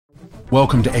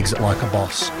Welcome to Exit Like a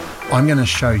Boss. I'm going to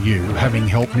show you, having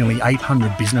helped nearly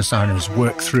 800 business owners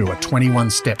work through a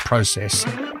 21-step process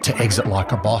to exit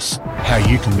like a boss, how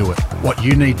you can do it, what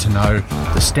you need to know,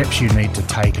 the steps you need to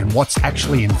take, and what's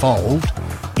actually involved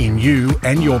in you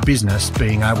and your business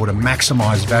being able to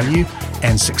maximize value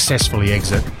and successfully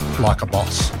exit like a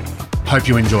boss. Hope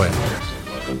you enjoy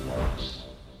it.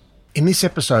 In this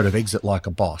episode of Exit Like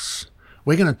a Boss,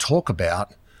 we're going to talk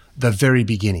about the very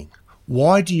beginning.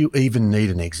 Why do you even need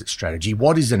an exit strategy?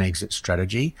 What is an exit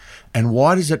strategy? And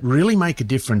why does it really make a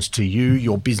difference to you,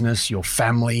 your business, your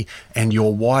family, and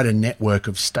your wider network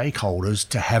of stakeholders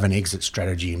to have an exit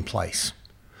strategy in place?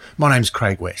 My name's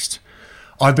Craig West.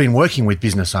 I've been working with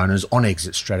business owners on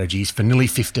exit strategies for nearly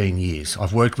 15 years.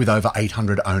 I've worked with over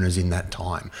 800 owners in that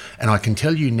time. And I can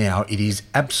tell you now, it is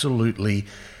absolutely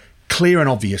clear and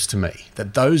obvious to me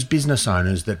that those business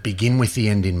owners that begin with the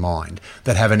end in mind,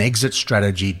 that have an exit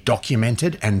strategy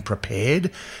documented and prepared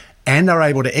and are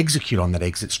able to execute on that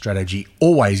exit strategy,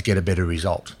 always get a better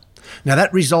result. Now,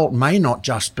 that result may not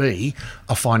just be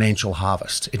a financial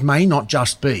harvest. It may not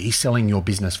just be selling your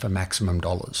business for maximum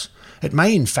dollars. It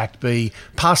may in fact be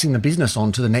passing the business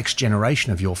on to the next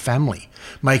generation of your family,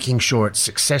 making sure it's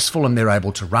successful and they're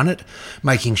able to run it,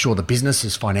 making sure the business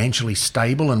is financially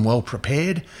stable and well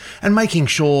prepared, and making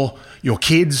sure your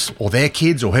kids or their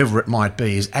kids or whoever it might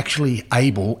be is actually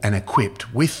able and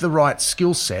equipped with the right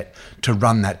skill set to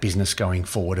run that business going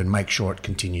forward and make sure it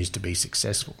continues to be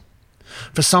successful.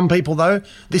 For some people though,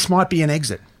 this might be an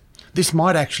exit. This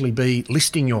might actually be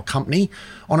listing your company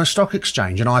on a stock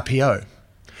exchange, an IPO.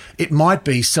 It might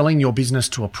be selling your business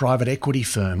to a private equity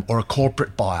firm or a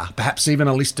corporate buyer, perhaps even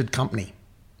a listed company.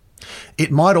 It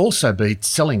might also be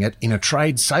selling it in a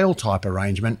trade sale type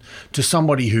arrangement to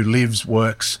somebody who lives,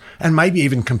 works, and maybe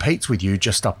even competes with you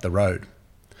just up the road.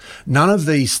 None of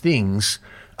these things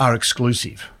are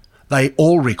exclusive. They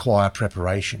all require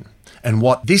preparation. And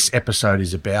what this episode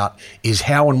is about is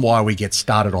how and why we get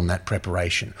started on that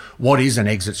preparation. What is an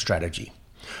exit strategy?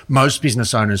 Most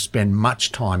business owners spend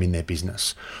much time in their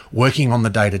business working on the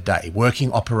day-to-day,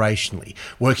 working operationally,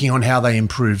 working on how they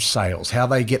improve sales, how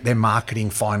they get their marketing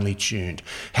finely tuned,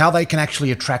 how they can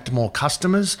actually attract more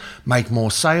customers, make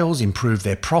more sales, improve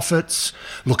their profits,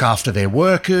 look after their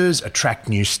workers, attract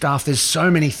new staff. There's so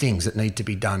many things that need to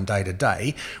be done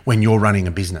day-to-day when you're running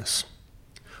a business.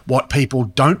 What people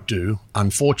don't do,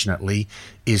 unfortunately,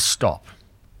 is stop.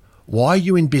 Why are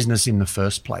you in business in the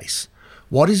first place?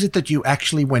 What is it that you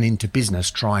actually went into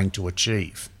business trying to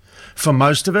achieve? For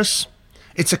most of us,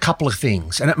 it's a couple of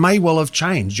things, and it may well have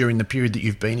changed during the period that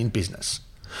you've been in business.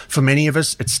 For many of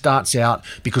us, it starts out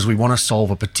because we want to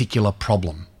solve a particular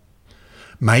problem.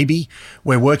 Maybe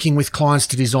we're working with clients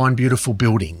to design beautiful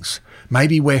buildings.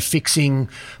 Maybe we're fixing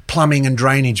plumbing and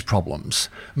drainage problems.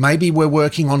 Maybe we're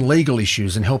working on legal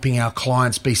issues and helping our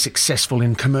clients be successful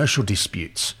in commercial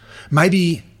disputes.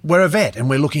 Maybe we're a vet and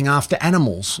we're looking after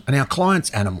animals and our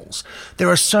clients' animals. There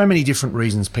are so many different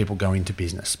reasons people go into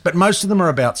business, but most of them are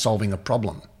about solving a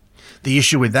problem. The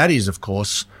issue with that is, of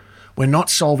course, we're not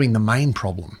solving the main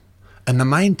problem. And the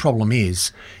main problem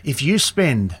is, if you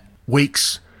spend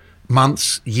weeks,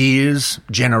 months, years,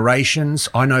 generations,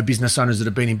 I know business owners that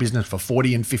have been in business for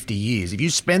 40 and 50 years, if you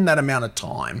spend that amount of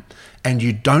time and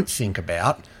you don't think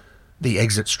about the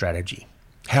exit strategy,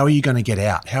 how are you going to get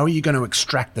out? How are you going to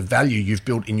extract the value you've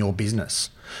built in your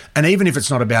business? And even if it's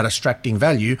not about extracting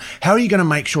value, how are you going to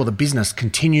make sure the business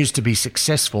continues to be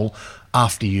successful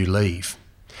after you leave?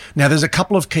 Now, there's a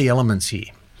couple of key elements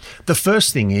here. The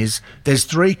first thing is there's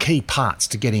three key parts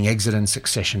to getting exit and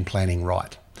succession planning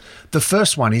right. The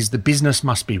first one is the business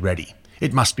must be ready.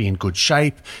 It must be in good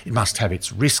shape. It must have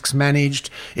its risks managed.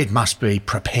 It must be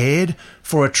prepared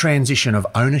for a transition of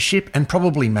ownership and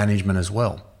probably management as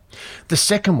well. The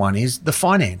second one is the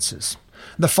finances.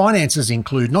 The finances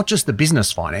include not just the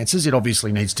business finances, it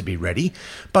obviously needs to be ready,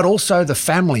 but also the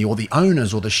family or the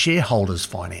owners or the shareholders'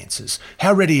 finances.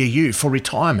 How ready are you for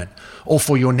retirement or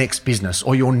for your next business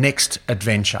or your next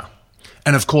adventure?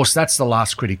 And of course, that's the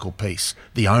last critical piece,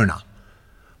 the owner.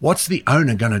 What's the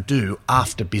owner going to do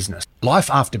after business?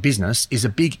 Life after business is a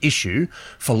big issue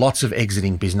for lots of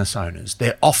exiting business owners.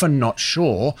 They're often not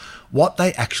sure what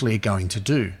they actually are going to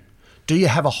do. Do you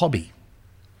have a hobby?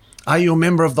 Are you a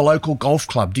member of the local golf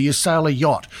club? Do you sail a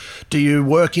yacht? Do you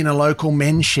work in a local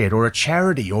men's shed or a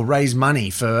charity or raise money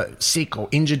for sick or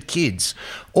injured kids?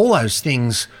 All those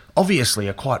things obviously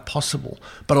are quite possible,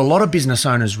 but a lot of business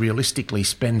owners realistically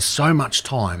spend so much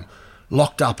time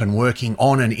locked up and working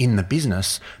on and in the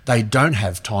business, they don't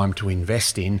have time to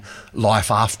invest in life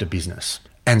after business.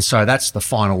 And so that's the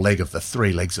final leg of the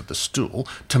 3 legs of the stool,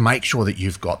 to make sure that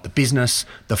you've got the business,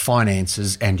 the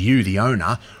finances, and you, the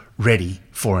owner, ready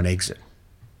for an exit.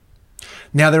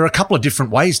 Now, there are a couple of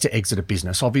different ways to exit a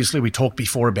business. Obviously, we talked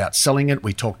before about selling it.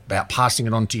 We talked about passing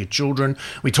it on to your children.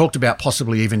 We talked about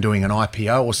possibly even doing an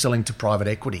IPO or selling to private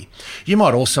equity. You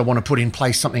might also want to put in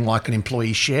place something like an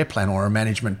employee share plan or a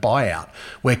management buyout,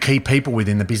 where key people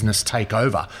within the business take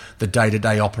over the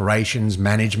day-to-day operations,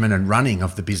 management, and running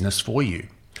of the business for you.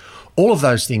 All of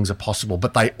those things are possible,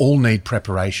 but they all need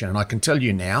preparation. And I can tell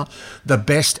you now, the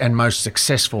best and most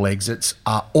successful exits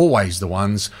are always the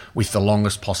ones with the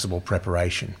longest possible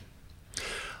preparation.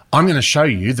 I'm going to show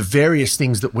you the various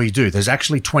things that we do. There's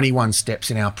actually 21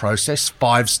 steps in our process,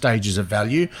 5 stages of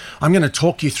value. I'm going to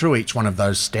talk you through each one of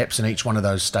those steps and each one of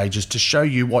those stages to show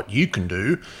you what you can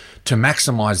do to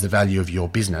maximize the value of your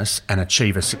business and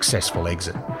achieve a successful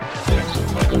exit.